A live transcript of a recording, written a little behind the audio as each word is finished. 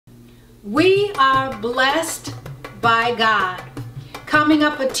We are blessed by God. Coming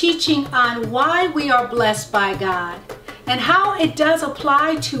up, a teaching on why we are blessed by God and how it does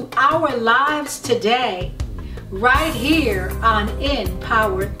apply to our lives today, right here on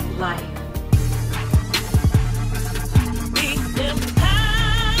Empowered Life.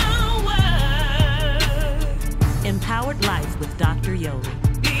 Empowered Life with Dr. Yoli.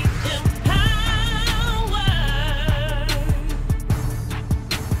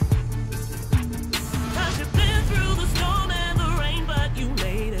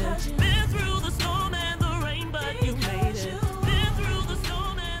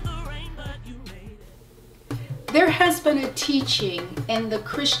 There has been a teaching in the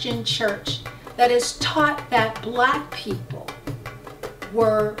Christian church that has taught that black people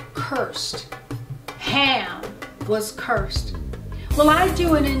were cursed. Ham was cursed. Well, I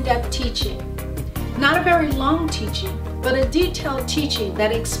do an in-depth teaching, not a very long teaching, but a detailed teaching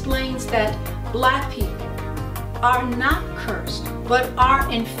that explains that black people are not cursed, but are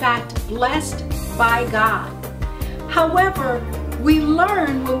in fact blessed by God. However, we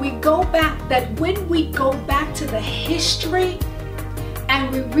learn when we go back that when we go back to the history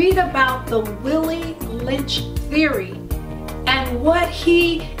and we read about the Willie Lynch theory and what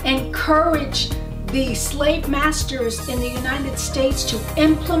he encouraged the slave masters in the United States to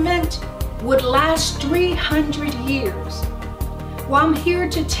implement would last 300 years. Well, I'm here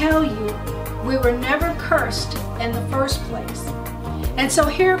to tell you we were never cursed in the first place. And so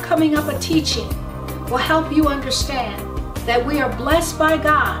here coming up a teaching will help you understand that we are blessed by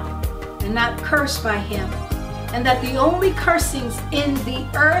God and not cursed by Him, and that the only cursings in the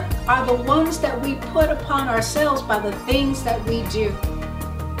earth are the ones that we put upon ourselves by the things that we do.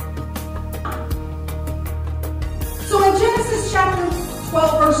 So in Genesis chapter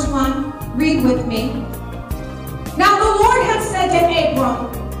 12 verse 1, read with me. Now the Lord had said to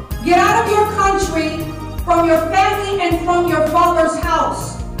Abram, get out of your country, from your family and from your father's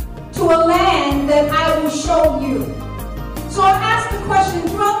house, to a land that I will show you. So I asked the question,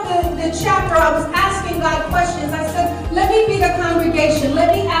 throughout the chapter I was asking God questions. I said, let me be the congregation.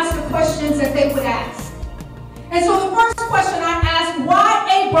 Let me ask the questions that they would ask. And so the first question I asked,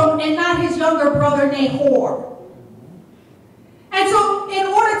 why Abram and not his younger brother Nahor? And so in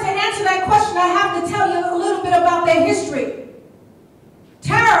order to answer that question, I have to tell you a little bit about their history.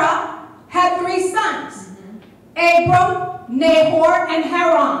 Terah had 3 sons, Abram, Nahor, and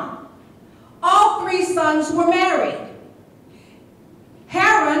Haran. All 3 sons were married.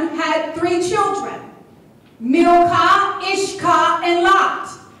 Haran had 3 children, Milcah, Ishkah, and Lot.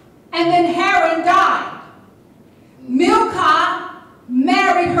 And then Haran died. Milcah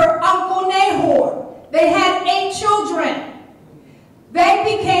married her uncle Nahor. They had 8 children.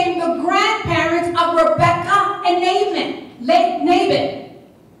 They became the grandparents of Rebekah and Nabon.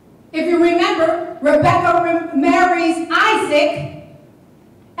 If you remember, Rebekah marries Isaac,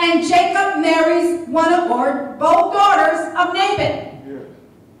 and Jacob marries both daughters of Nabon.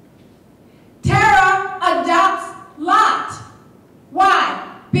 Terah adopts Lot.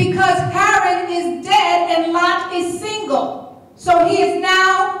 Why? Because Haran is dead and Lot is single. So he is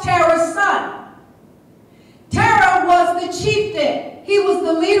now Terah's son. Terah was the chieftain. He was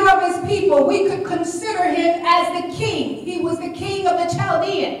the leader of his people. We could consider him as the king. He was the king of the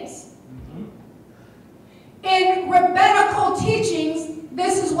Chaldeans. In rabbinical teachings,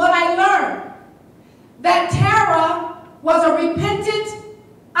 this is what I learned. That Terah was a repentant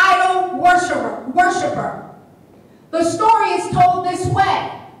idol worshiper. The story is told this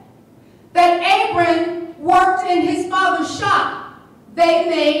way, that Abram worked in his father's shop. They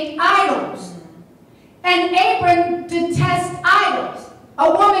made idols. And Abram detests idols.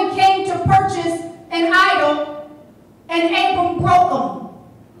 A woman came to purchase an idol, and Abram broke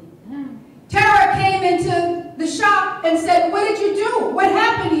them. Terah came into the shop and said, what did you do? What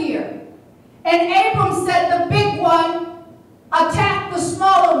happened here? And Abram said, the big one attack the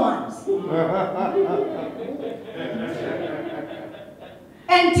smaller ones.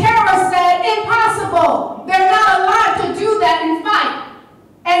 And Terah said, impossible. They're not allowed to do that and fight.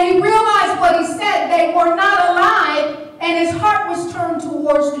 And he realized what he said. They were not alive, and his heart was turned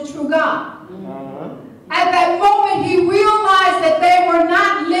towards the true God. At that moment, he realized that they were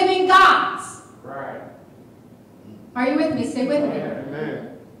not living gods. Right. Are you with me? Stay with me.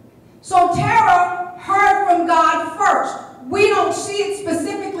 Amen. So Terah heard from God first. We don't see it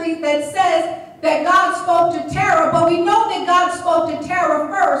specifically that says that God spoke to Terah, but we know that God spoke to Terah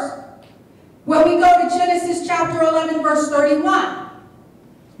first when we go to Genesis chapter 11, verse 31. I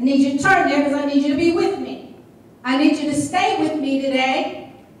need you to turn there because I need you to be with me. I need you to stay with me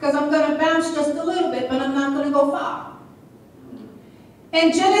today because I'm going to bounce just a little bit, but I'm not going to go far.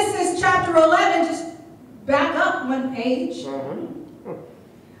 In Genesis chapter 11, just back up one page.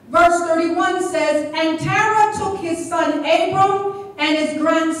 Verse 31 says, and Terah took his son Abram and his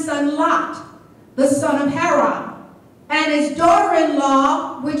grandson Lot, the son of Haran, and his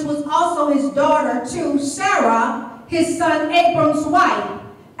daughter-in-law, which was also his daughter too, Sarah, his son Abram's wife.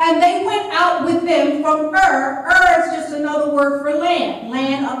 And they went out with them from Ur. Ur is just another word for land,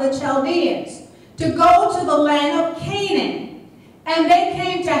 land of the Chaldeans, to go to the land of Canaan. And they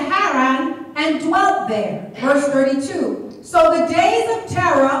came to Haran and dwelt there. Verse 32. So the days of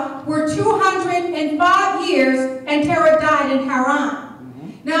Terah were 205 years, and Terah died in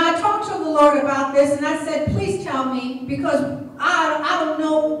Haran. Now I talked to the Lord about this, and I said, please tell me, because I don't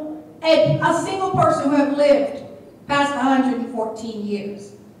know a single person who have lived past 114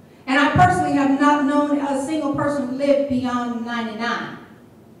 years. And I personally have not known a single person who lived beyond 99,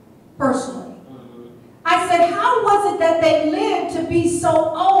 personally. I said, how was it that they lived to be so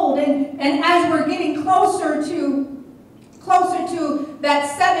old? And as we're getting closer to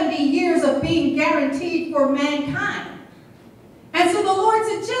that 70 years of being guaranteed for mankind. And so the Lord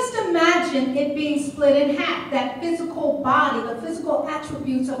said, just imagine it being split in half, that physical body, the physical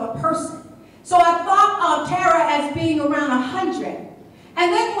attributes of a person. So I thought of Terah as being around 100.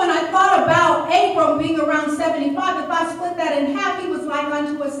 And then when I thought about Abram being around 75, if I split that in half, he was like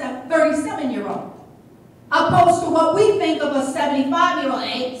unto a 37-year-old. Opposed to what we think of a 75-year-old,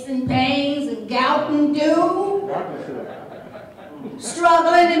 aches and pains and gout and dew,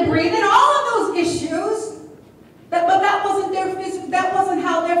 struggling and breathing, all of those issues. But that wasn't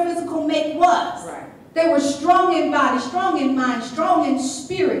how their physical make was. Right. They were strong in body, strong in mind, strong in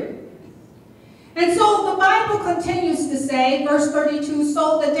spirit. And so the Bible continues to say, verse 32,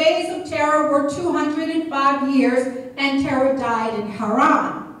 so the days of Terah were 205 years, and Terah died in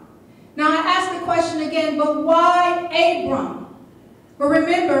Haran. Now I ask the question again, but why Abram? But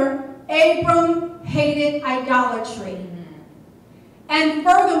remember, Abram hated idolatry. And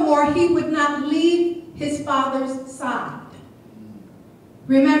furthermore, he would not leave his father's side.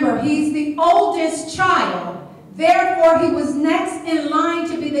 Remember, he's the oldest child. Therefore, he was next in line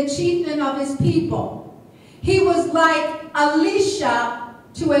to be the chieftain of his people. He was like Elisha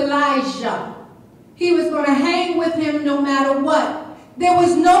to Elijah. He was going to hang with him no matter what. There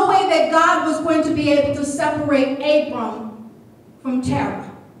was no way that God was going to be able to separate Abram from Terah.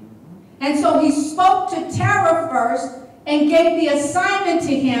 And so he spoke to Terah first and gave the assignment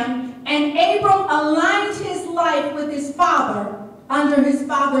to him, and Abram aligned his life with his father under his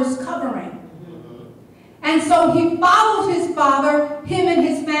father's covering. And so he followed his father, him and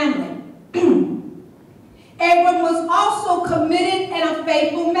his family. Abram was also committed and a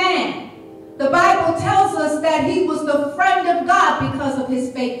faithful man. The Bible tells us that he was the friend of God because of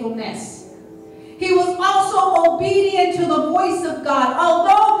his faithfulness. He was also obedient to the voice of God,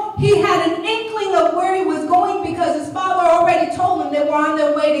 although he had an inkling of where he was going because his father already told him they were on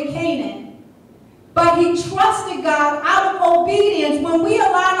their way to Canaan. But he trusted God out of obedience. When we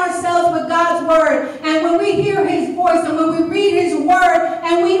align ourselves with God's word, and when we hear his voice, and when we read his word,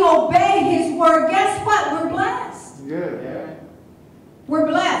 and we obey his word, guess what? We're blessed. Yeah. We're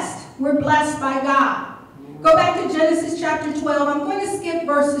blessed. We're blessed by God. Go back to Genesis chapter 12. I'm going to skip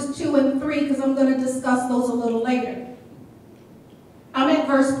verses 2 and 3 because I'm going to discuss those a little later. I'm at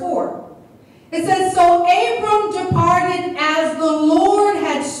verse 4. It says, so Abram departed as the Lord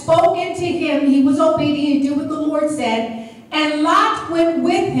had spoken to him. He was obedient, did what the Lord said. And Lot went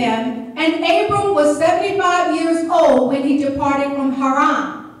with him. And Abram was 75 years old when he departed from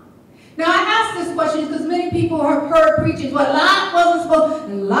Haran. Now I ask this question because many people have heard preachers, well, Lot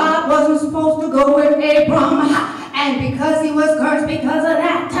wasn't supposed to go with Abram. And because he was cursed because of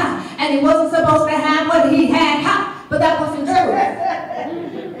that. And he wasn't supposed to have what he had. But that wasn't true.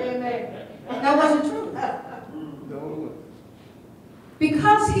 That wasn't true.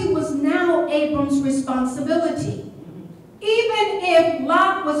 Because he was now Abram's responsibility. Even if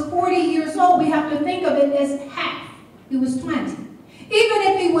Lot was 40 years old, we have to think of it as half. He was 20. Even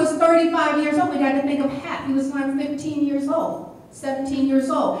if he was 35 years old, we have to think of half. He was around 15 years old, 17 years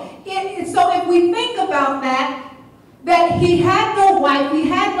old. So if we think about that he had no wife, he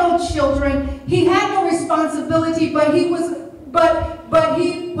had no children, he had no responsibility, but he was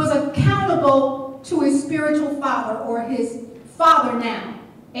accountable to his spiritual father, or his father now,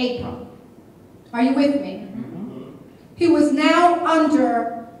 Abram. Are you with me? Mm-hmm. He was now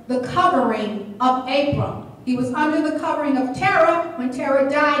under the covering of Abram. He was under the covering of Terah. When Terah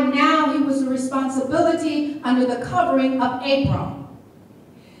died, now he was the responsibility under the covering of Abram.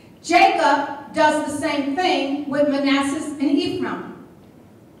 Jacob does the same thing with Manasseh and Ephraim.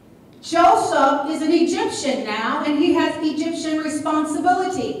 Joseph is an Egyptian now, and he has Egyptian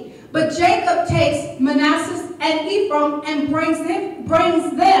responsibility. But Jacob takes Manasseh and Ephraim and brings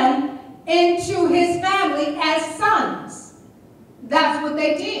them into his family as sons. That's what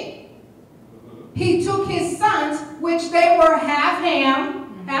they did. He took his sons, which they were half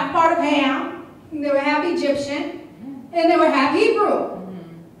Ham, half part of Ham, and they were half Egyptian, and they were half Hebrew.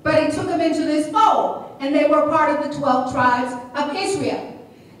 But he took them into this fold, and they were part of the 12 tribes of Israel.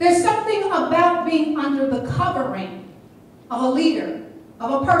 There's something about being under the covering of a leader,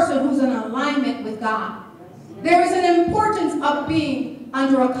 of a person who's in alignment with God. There is an importance of being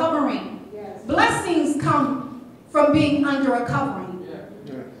under a covering. Blessings come from being under a covering.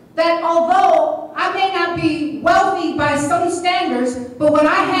 That although I may not be wealthy by some standards, but what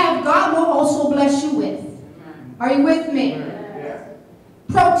I have, God will also bless you with. Are you with me?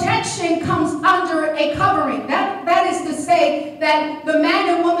 Protection comes under a covering. That is to say that the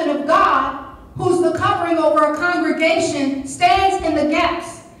man and woman of God, who's the covering over a congregation, stands in the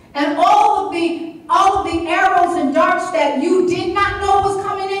gaps. And all of the arrows and darts that you did not know was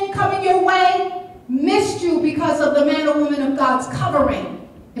coming your way, missed you because of the man or woman of God's covering.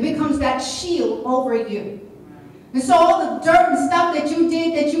 It becomes that shield over you. And so all the dirt and stuff that you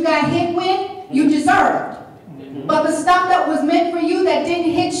did, that you got hit with, you deserved. But the stuff that was meant for you that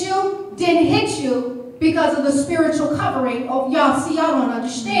didn't hit you because of the spiritual covering of y'all. See, y'all don't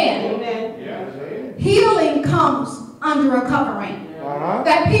understand. Amen. Healing comes under a covering.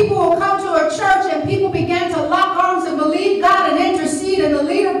 That people will come to a church and people begin to lock arms and believe God and intercede, and the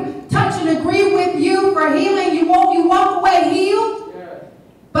leader touch and agree with you for healing. You walk away healed.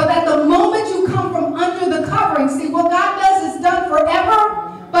 But at the moment you come from under the covering, see, what God does is done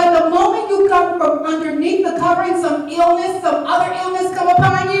forever. But the moment you come from underneath the covering, some illness, some other illness come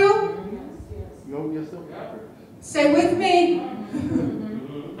upon you. Stay with me.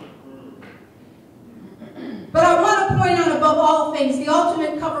 But I want to point out above all things, the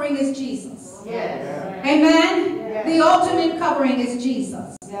ultimate covering is Jesus. Yes. Amen? Yes. The ultimate covering is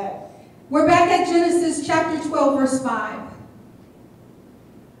Jesus. Yes. We're back at Genesis chapter 12, verse 5.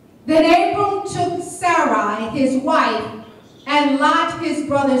 Then Abram took Sarai, his wife, and Lot, his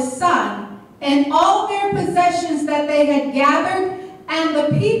brother's son, and all their possessions that they had gathered, and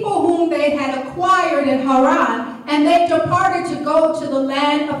the people whom they had acquired in Haran, and they departed to go to the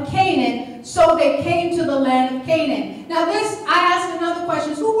land of Canaan. So they came to the land of Canaan. Now I asked another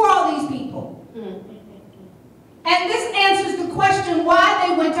question. Who were all these people? And this answers the question why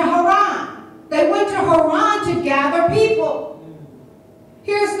they went to Haran. They went to Haran to gather people.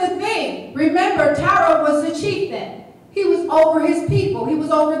 Here's the thing. Remember, Terah was the chieftain. He was over his people. He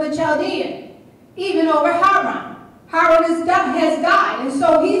was over the Chaldean. Even over Haran. Haran has died. And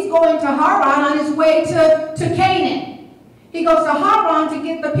so he's going to Haran on his way to Canaan. He goes to Haran to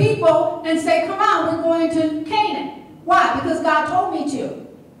get the people and say, come on, we're going to Canaan. Why? Because God told me to.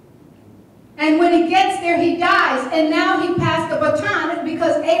 And when he gets there, he dies. And now he passed the baton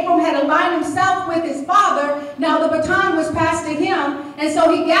because Abram had aligned himself with his father. Now the baton was passed to him. And so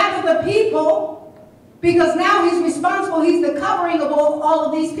he gathered the people because now he's responsible. He's the covering of all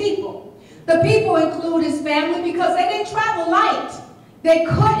of these people. The people include his family because they didn't travel light. They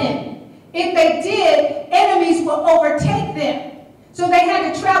couldn't. If they did, enemies will overtake them. So they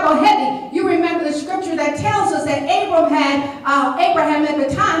had to travel heavy. You remember the scripture that tells us that Abraham at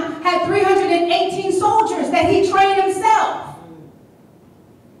the time had 318 soldiers that he trained himself.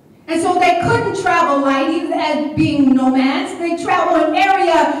 And so they couldn't travel light, even as being nomads. They traveled an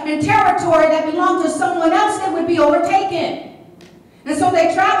area and territory that belonged to someone else that would be overtaken. And so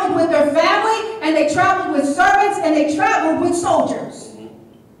they traveled with their family, and they traveled with servants, and they traveled with soldiers.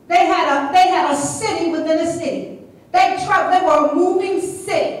 They had a city within a city. They were a moving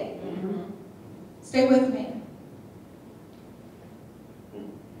city. Stay with me.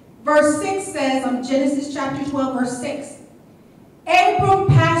 Verse 6 says, on Genesis chapter 12, verse 6, Abram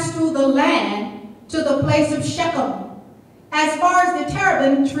passed through the land to the place of Shechem, as far as the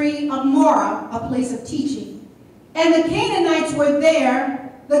terebinth tree of Morah, a place of teaching. And the Canaanites were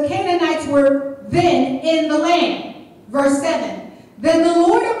there. The Canaanites were then in the land. Verse 7. Then the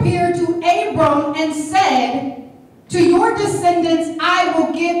Lord appeared to Abram and said, to your descendants I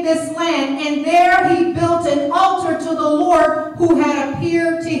will give this land. And there he built an altar to the Lord who had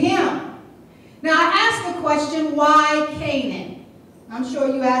appeared to him. Now I asked the question, why Canaan? I'm sure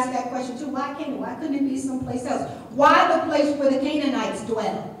you asked that question too. Why Canaan? Why couldn't it be someplace else? Why the place where the Canaanites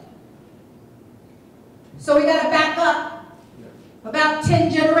dwelled? So we got to back up about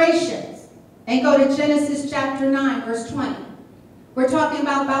 10 generations and go to Genesis chapter 9, verse 20. We're talking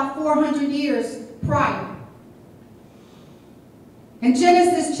about 400 years prior. In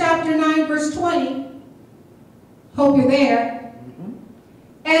Genesis chapter 9, verse 20, hope you're there.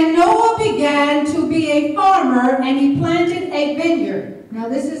 And Noah began to be a farmer, and he planted a vineyard. Now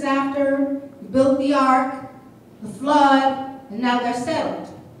this is after he built the ark, the flood, and now they're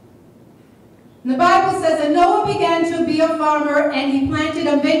settled. And the Bible says that Noah began to be a farmer, and he planted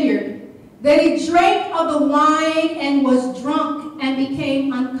a vineyard. Then he drank of the wine and was drunk and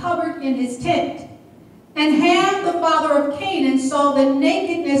became uncovered in his tent. And Ham, the father of Canaan, saw the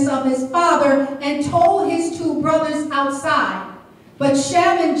nakedness of his father and told his two brothers outside. But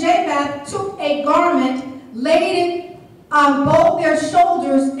Shem and Japheth took a garment, laid it on both their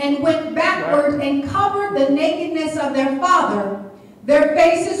shoulders, and went backward and covered the nakedness of their father. Their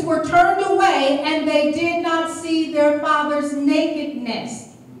faces were turned away, and they did not see their father's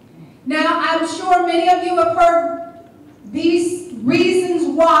nakedness. Now, I'm sure many of you have heard these reasons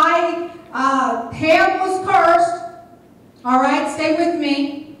why Ham was cursed. All right, stay with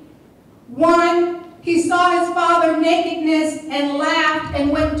me. 1, he saw his father's nakedness and laughed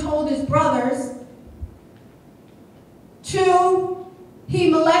and went and told his brothers. 2, he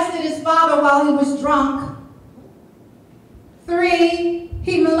molested his father while he was drunk. 3,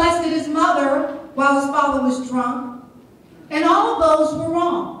 he molested his mother while his father was drunk. And all of those were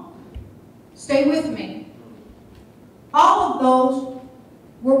wrong. Stay with me. All of those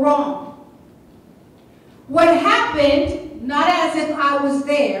were wrong. What happened, not as if I was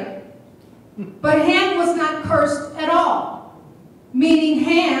there, but Ham was not cursed at all, meaning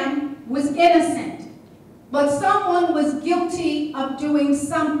Ham was innocent, but someone was guilty of doing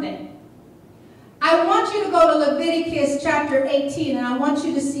something. I want you to go to Leviticus chapter 18, and I want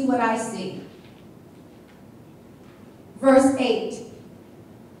you to see what I see. Verse 8.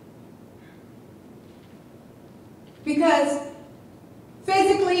 Because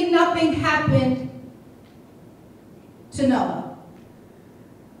physically nothing happened to Noah.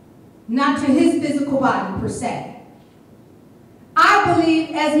 Not to his physical body per se. I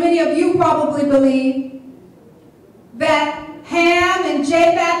believe, as many of you probably believe, that Ham and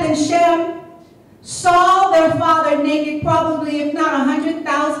Japheth and Shem saw their father naked probably, if not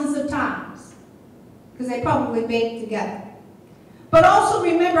 100,000s of times. Because they probably bathed together. But also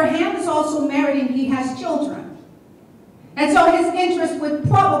remember, Ham is also married and he has children. And so his interest would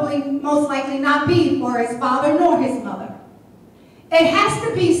probably, most likely, not be for his father nor his mother. It has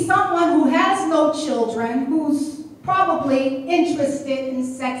to be someone who has no children, who's probably interested in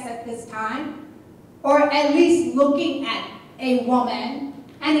sex at this time, or at least looking at a woman,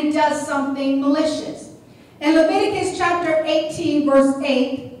 and he does something malicious. In Leviticus chapter 18, verse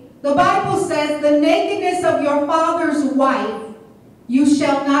 8, the Bible says, "The nakedness of your father's wife you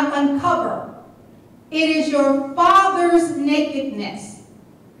shall not uncover. It is your father's nakedness."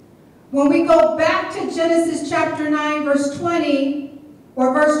 When we go back to Genesis chapter 9, verse 20,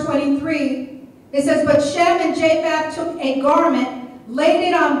 or verse 23, it says, "But Shem and Japheth took a garment, laid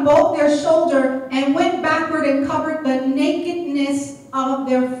it on both their shoulder, and went backward and covered the nakedness of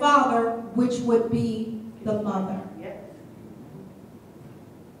their father," which would be the mother.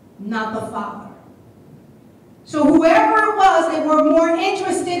 Not the father. So whoever it was, they were more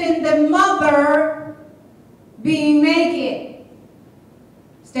interested in the mother being naked.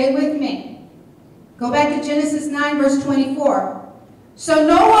 Stay with me. Go back to Genesis 9, verse 24. "So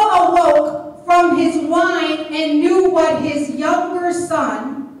Noah awoke from his wine and knew what his younger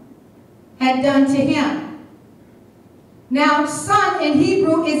son had done to him." Now, son in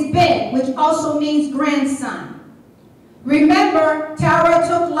Hebrew is Ben, which also means grandson. Remember, Terah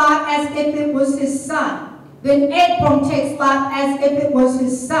took Lot as if it was his son. Then Abram takes Lot as if it was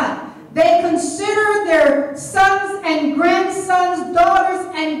his son. They consider their sons and grandsons, daughters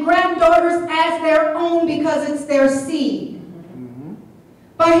and granddaughters as their own because it's their seed.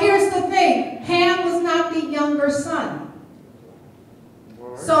 But here's the thing. Ham was not the younger son.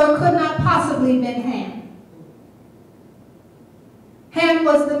 So it could not possibly have been Ham. Ham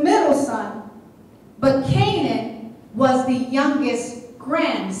was the middle son, but Canaan was the youngest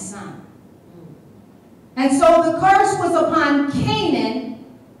grandson. And so the curse was upon Canaan.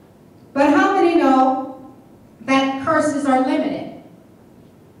 But how many know that curses are limited?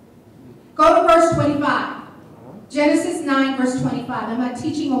 Go to verse 25. Genesis 9, verse 25. Am I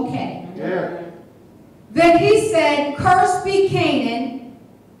teaching okay? Yeah. Then he said, "Cursed be Canaan,"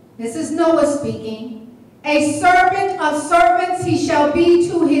 this is Noah speaking, "a servant of servants he shall be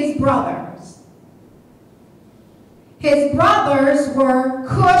to his brothers." His brothers were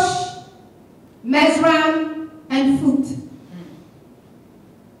Cush, Mizraim, and Phut.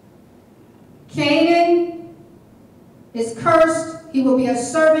 Canaan is cursed. He will be a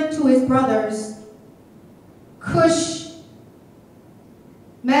servant to his brothers, Cush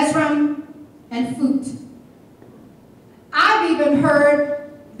Mizraim, and Phut. I've even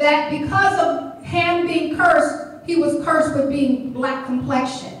heard that because of Ham being cursed, he was cursed with being black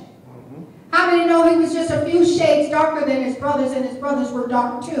complexion. How many know he was just a few shades darker than his brothers, and his brothers were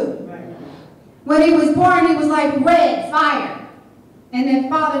dark too? When he was born, he was like red fire. And then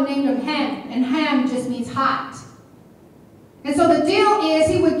father named him Ham, and Ham just means hot. And so the deal is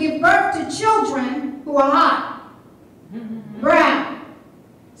he would give birth to children who are hot, brown.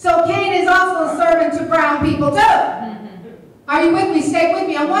 So Cain is also a servant to brown people too. Are you with me? Stay with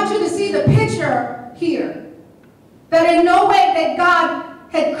me. I want you to see the picture here. That in no way that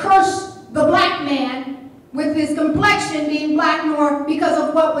God had cursed the black man with his complexion being black, nor because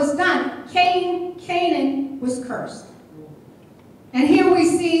of what was done. Canaan was cursed. And here we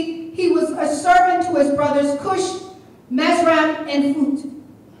see he was a servant to his brothers Cush, Mizraim, and Phut.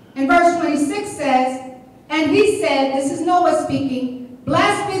 And verse 26 says, and he said, this is Noah speaking,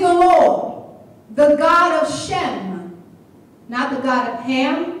 blessed be the Lord, the God of Shem, not the God of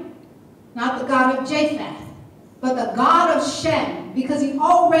Ham, not the God of Japheth, but the God of Shem, because he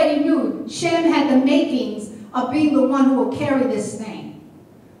already knew Shem had the makings of being the one who will carry this thing,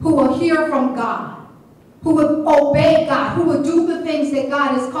 who will hear from God, who would obey God, who would do the things that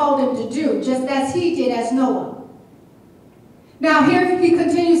God has called him to do, just as he did as Noah. Now here he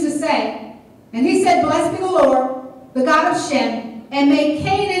continues to say, and he said, blessed be the Lord, the God of Shem, and may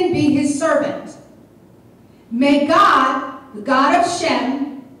Canaan be his servant. May God, the God of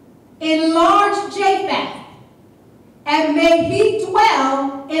Shem, enlarge Japheth, and may he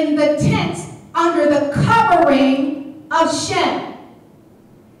dwell in the tent under the covering of Shem.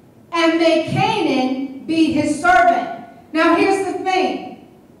 And may Canaan be his servant. Now here's the thing.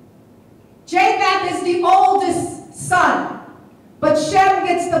 Japheth is the oldest son, but Shem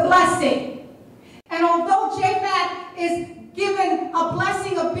gets the blessing. And although Japheth is given a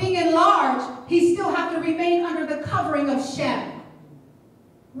blessing of being enlarged, he still has to remain under the covering of Shem.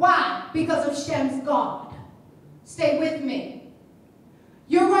 Why? Because of Shem's God. Stay with me.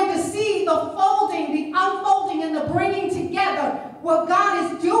 You're going to see the folding, the unfolding, and the bringing together what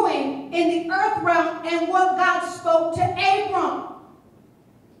God is doing in the earth realm and what God spoke to Abram.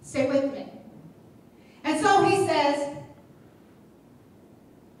 Stay with me. And so he says,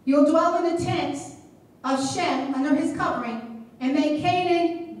 you'll dwell in the tents of Shem under his covering, and may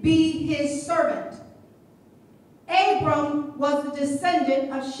Canaan be his servant. Abram was the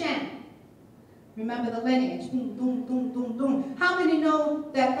descendant of Shem. Remember the lineage. Doom, doom, doom, doom, doom. How many know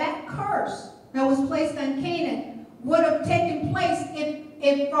that that curse that was placed on Canaan would have taken place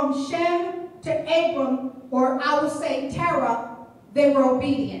if from Shem to Abram, or I would say Terah, they were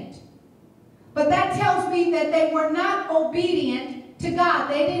obedient? But that tells me that they were not obedient to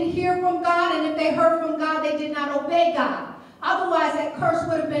God. They didn't hear from God, and if they heard from God, they did not obey God. Otherwise, that curse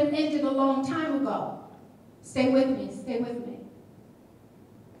would have been ended a long time ago. Stay with me. Stay with me.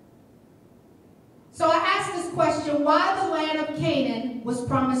 So I asked this question, why the land of Canaan was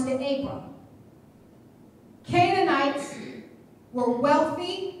promised to Abram? Canaanites were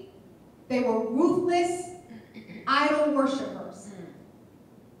wealthy, they were ruthless, idol worshipers.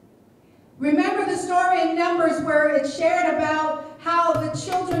 Remember the story in Numbers where it shared about how the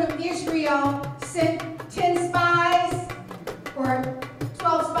children of Israel sent 10 spies, or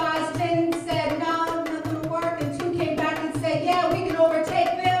 12 spies, 10 said, no, nothing will work, and 2 came back and said, yeah, we can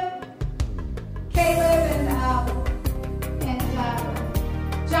overtake them. Caleb and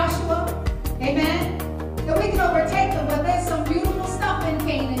Joshua, amen? That we can overtake them, but there's some beautiful stuff in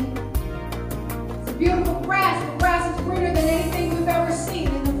Canaan. It's a beautiful grass. The grass is greener than anything we've ever seen,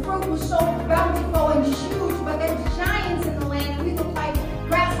 and the fruit was so bountiful and huge, but there's giants in the land, and we look like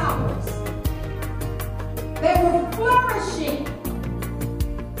grasshoppers. They were flourishing.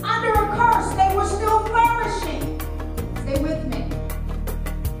 Under a curse, they were still flourishing. Stay with me.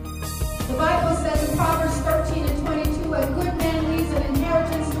 The Bible says in Proverbs 13 and 22, a good man leaves an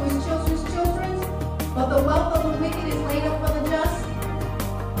inheritance to his children's children, but the wealth of the wicked is laid up for the just.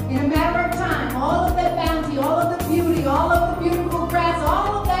 In a matter of time, all of that bounty, all of the beauty, all of the beautiful grass,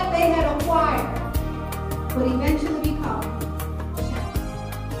 all of that they had acquired would eventually become.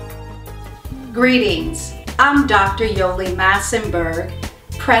 Greetings. I'm Dr. Yoli Massenberg,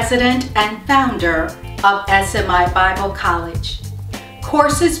 President and founder of SMI Bible College.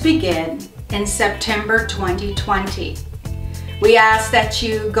 Courses begin in September 2020. We ask that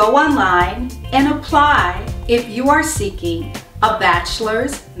you go online and apply if you are seeking a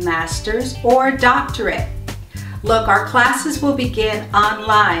bachelor's, master's, or doctorate. Look, our classes will begin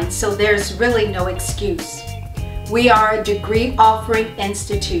online, so there's really no excuse. We are a degree offering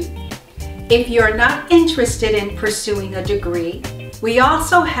institute. If you're not interested in pursuing a degree, We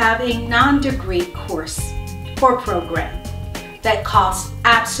also have a non-degree course or program that costs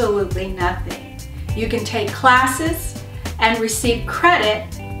absolutely nothing. You can take classes and receive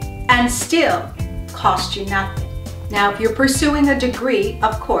credit and still cost you nothing. Now, if you're pursuing a degree,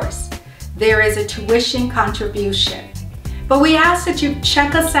 of course, there is a tuition contribution. But we ask that you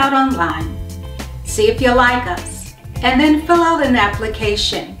check us out online, see if you like us, and then fill out an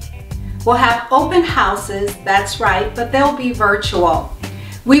application. We'll have open houses, that's right, but they'll be virtual.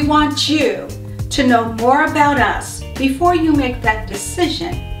 We want you to know more about us before you make that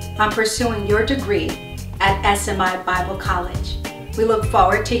decision on pursuing your degree at SMI Bible College. We look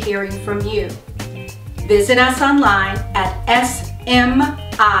forward to hearing from you. Visit us online at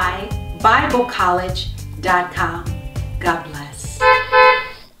smibiblecollege.com. God bless.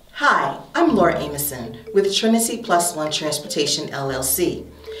 Hi, I'm Laura Amison with Trinity Plus One Transportation LLC.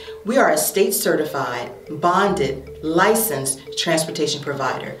 We are a state-certified, bonded, licensed transportation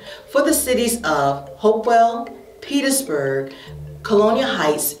provider for the cities of Hopewell, Petersburg, Colonial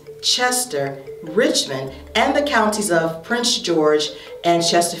Heights, Chester, Richmond, and the counties of Prince George and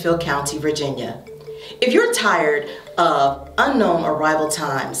Chesterfield County, Virginia. If you're tired of unknown arrival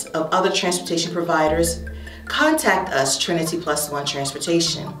times of other transportation providers, contact us, Trinity Plus One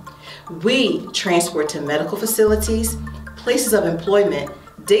Transportation. We transport to medical facilities, places of employment,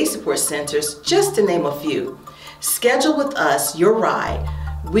 day support centers, just to name a few. Schedule with us your ride.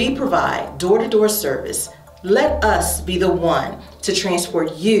 We provide door-to-door service. Let us be the one to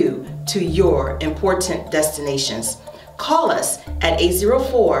transport you to your important destinations. Call us at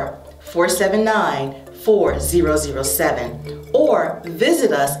 804-479-4007 or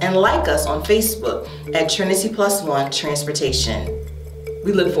visit us and like us on Facebook at Trinity Plus One Transportation.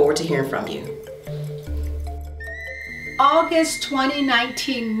 We look forward to hearing from you. August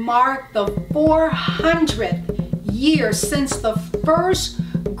 2019 marked the 400th year since the first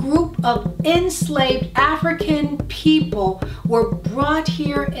group of enslaved African people were brought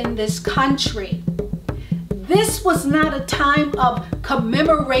here in this country. This was not a time of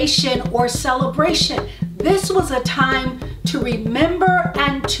commemoration or celebration. This was a time to remember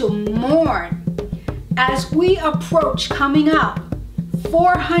and to mourn. As we approach coming up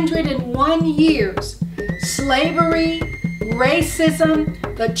 401 years, slavery, racism,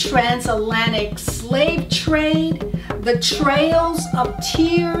 the transatlantic slave trade, the trails of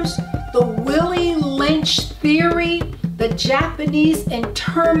tears, the Willie Lynch theory, the Japanese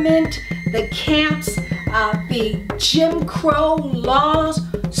internment, the camps, the Jim Crow laws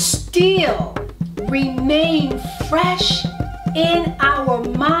still remain fresh in our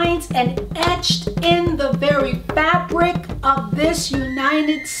minds and etched in the very fabric of this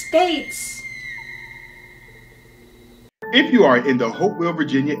United States. If you are in the Hopewell,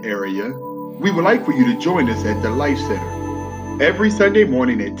 Virginia area, we would like for you to join us at the Life Center every Sunday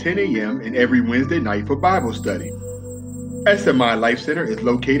morning at 10 a.m. and every Wednesday night for Bible study. SMI Life Center is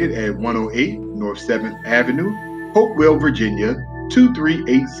located at 108 North 7th Avenue, Hopewell, Virginia,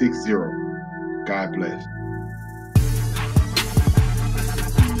 23860. God bless.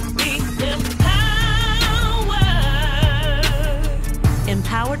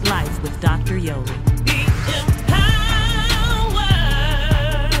 Empowered Life with Dr. Yoli.